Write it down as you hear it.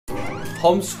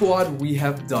Humsquad, we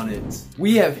have done it.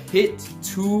 We have hit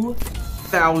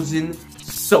 2,000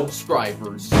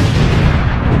 subscribers.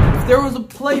 If there was a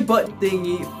play button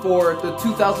thingy for the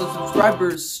 2,000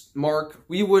 subscribers mark,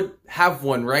 we would have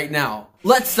one right now.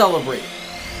 Let's celebrate.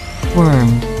 Worm.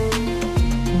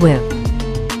 Whip.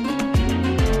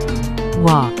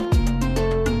 Walk.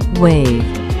 Wave.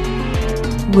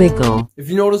 Wiggle. If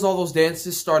you notice all those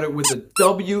dances started with a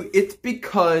W, it's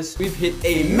because we've hit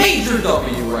a major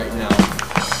W right now.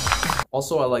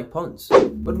 Also, I like puns.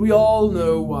 But we all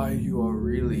know why you are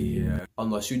really here.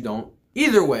 Unless you don't.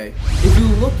 Either way, if you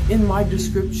look in my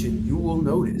description, you will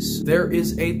notice there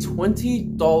is a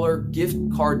 $20 gift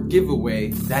card giveaway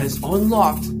that is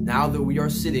unlocked now that we are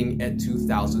sitting at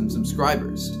 2,000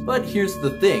 subscribers. But here's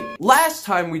the thing. Last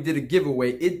time we did a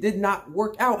giveaway, it did not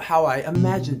work out how I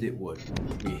imagined it would.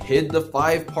 We hid the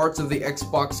 5 parts of the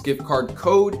Xbox gift card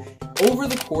code over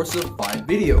the course of 5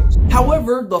 videos.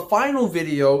 However, the final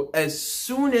video, as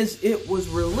soon as it was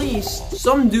released,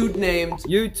 some dude named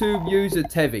YouTube user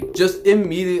Tevi just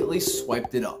immediately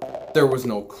swiped it up. There was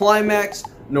no climax,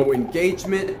 no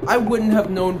engagement. I wouldn't have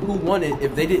known who won it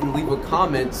if they didn't leave a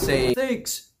comment saying,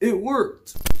 "Thanks, it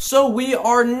worked." So we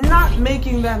are not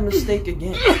making that mistake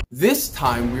again. This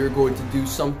time we are going to do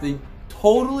something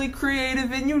totally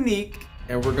creative and unique,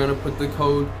 and we're gonna put the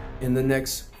code in the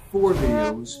next 4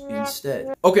 videos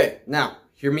instead. Okay, now,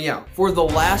 hear me out. For the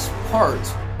last part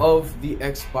of the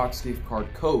Xbox gift card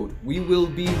code, we will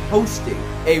be hosting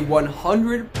a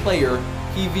 100-player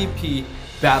PvP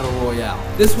Battle Royale.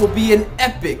 This will be an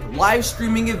epic live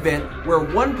streaming event where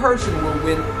one person will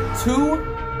win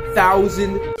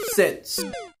 2,000 cents.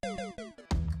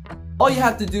 All you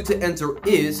have to do to enter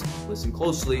is, listen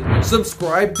closely,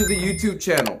 subscribe to the YouTube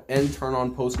channel and turn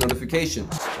on post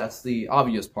notifications. That's the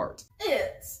obvious part.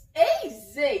 It's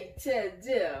easy to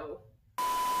do.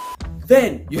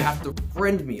 Then you have to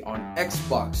friend me on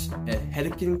Xbox at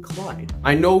Hedekin Clyde.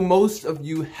 I know most of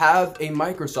you have a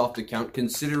Microsoft account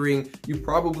considering you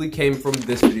probably came from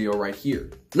this video right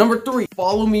here. Number 3,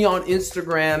 follow me on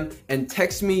Instagram and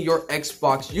text me your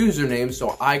Xbox username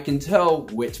so I can tell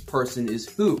which person is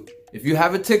who. If you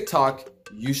have a TikTok,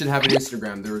 you should have an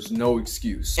Instagram. There is no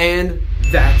excuse. And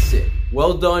that's it.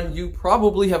 Well done. You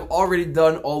probably have already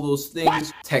done all those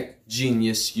things. Tech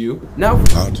genius you. Now,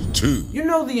 you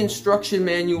know the instruction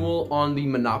manual on the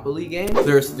Monopoly game?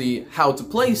 There's the how to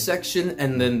play section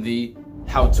and then the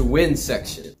how to win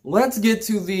section. Let's get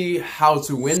to the how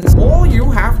to win. All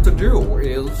you have to do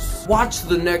is watch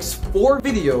the next 4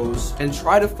 videos and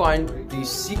try to find the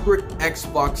secret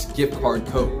Xbox gift card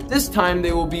code. This time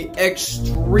they will be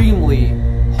extremely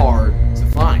hard to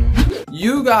find.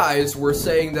 You guys were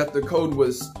saying that the code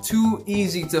was too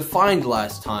easy to find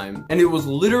last time, and it was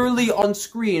literally on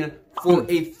screen for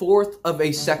 1/4 of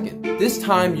a second. This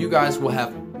time you guys will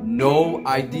have no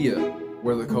idea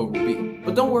where the code will be.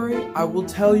 But don't worry, I will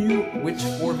tell you which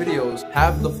 4 videos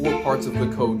have the 4 parts of the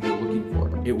code you're looking for.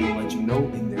 It will let you know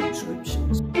in their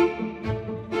descriptions.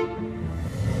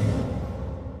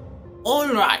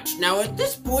 Alright, now at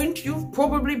this point you've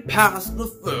probably passed the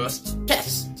first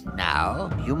test. Now,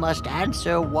 you must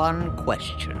answer one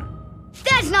question.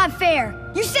 That's not fair!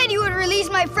 You said you would release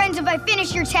my friends if I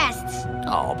finish your tests!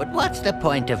 Oh, but what's the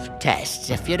point of tests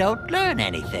if you don't learn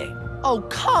anything? Oh,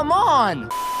 come on!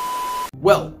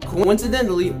 Well,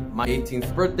 coincidentally, my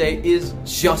 18th birthday is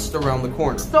just around the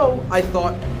corner. So I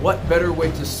thought, what better way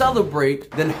to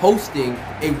celebrate than hosting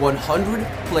a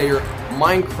 100-player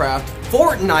Minecraft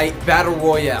Fortnite Battle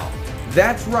Royale.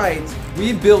 That's right,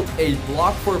 we built a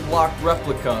block-for-block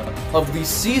replica of the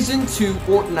Season 2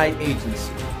 Fortnite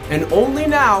agency. And only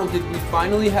now did we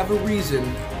finally have a reason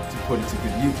to put it to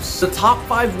good use. The top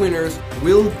 5 winners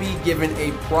will be given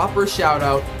a proper shout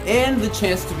out and the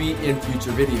chance to be in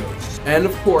future videos. And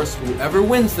of course, whoever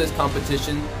wins this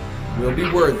competition will be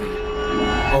worthy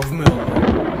of Mjolnir.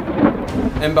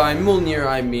 And by Mjolnir,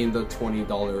 I mean the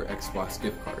 $20 Xbox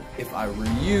gift card. If I were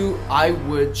you, I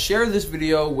would share this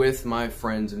video with my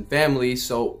friends and family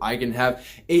so I can have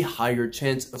a higher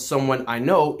chance of someone I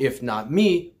know, if not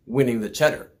me, winning the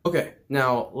cheddar. Okay,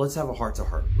 now let's have a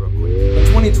heart-to-heart real quick. When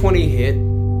 2020 hit,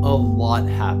 a lot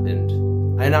happened,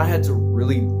 and I had to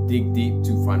really dig deep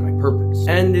to find my purpose.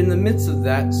 And in the midst of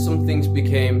that, some things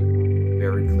became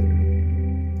very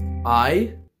clear.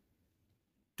 I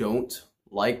don't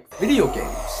like video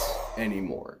games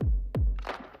anymore.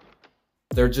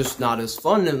 They're just not as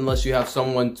fun unless you have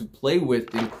someone to play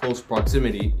with in close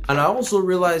proximity. And I also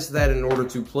realized that in order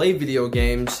to play video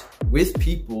games with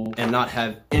people and not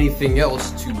have anything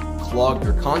else to clog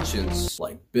your conscience,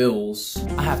 like bills,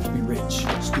 I have to be rich,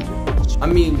 stupid rich. I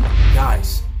mean,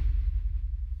 guys,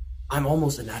 I'm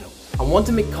almost an adult. I want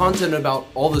to make content about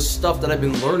all the stuff that I've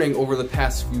been learning over the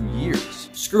past few years.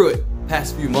 Screw it,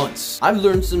 past few months. I've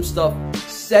learned some stuff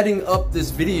setting up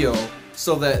this video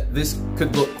so that this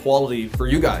could look quality for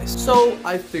you guys. So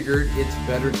I figured it's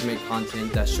better to make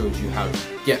content that shows you how to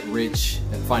get rich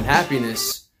and find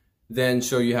happiness than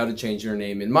show you how to change your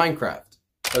name in Minecraft.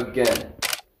 Again.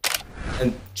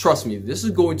 And trust me, this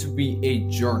is going to be a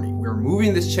journey. We're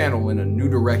moving this channel in a new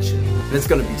direction, and it's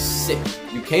gonna be sick.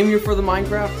 You came here for the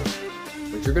Minecraft,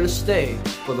 but you're gonna stay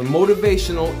for the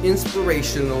motivational,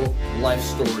 inspirational life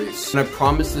stories. And I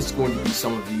promise this is going to be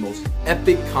some of the most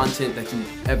epic content that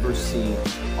you've ever seen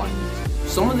on YouTube.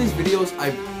 Some of these videos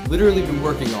I've literally been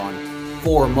working on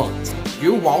for months.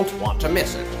 You won't want to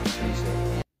miss it.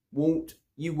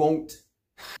 You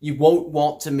won't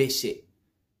want to miss it.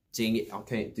 Dang it, I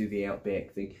can't do the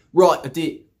Outback thing. Right, I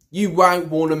did. You won't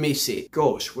want to miss it.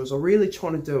 Gosh, was I really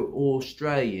trying to do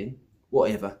Australian?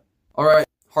 Whatever. Alright,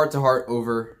 heart to heart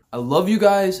over. I love you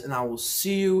guys, and I will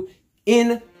see you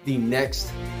in the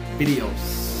next video.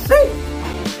 See?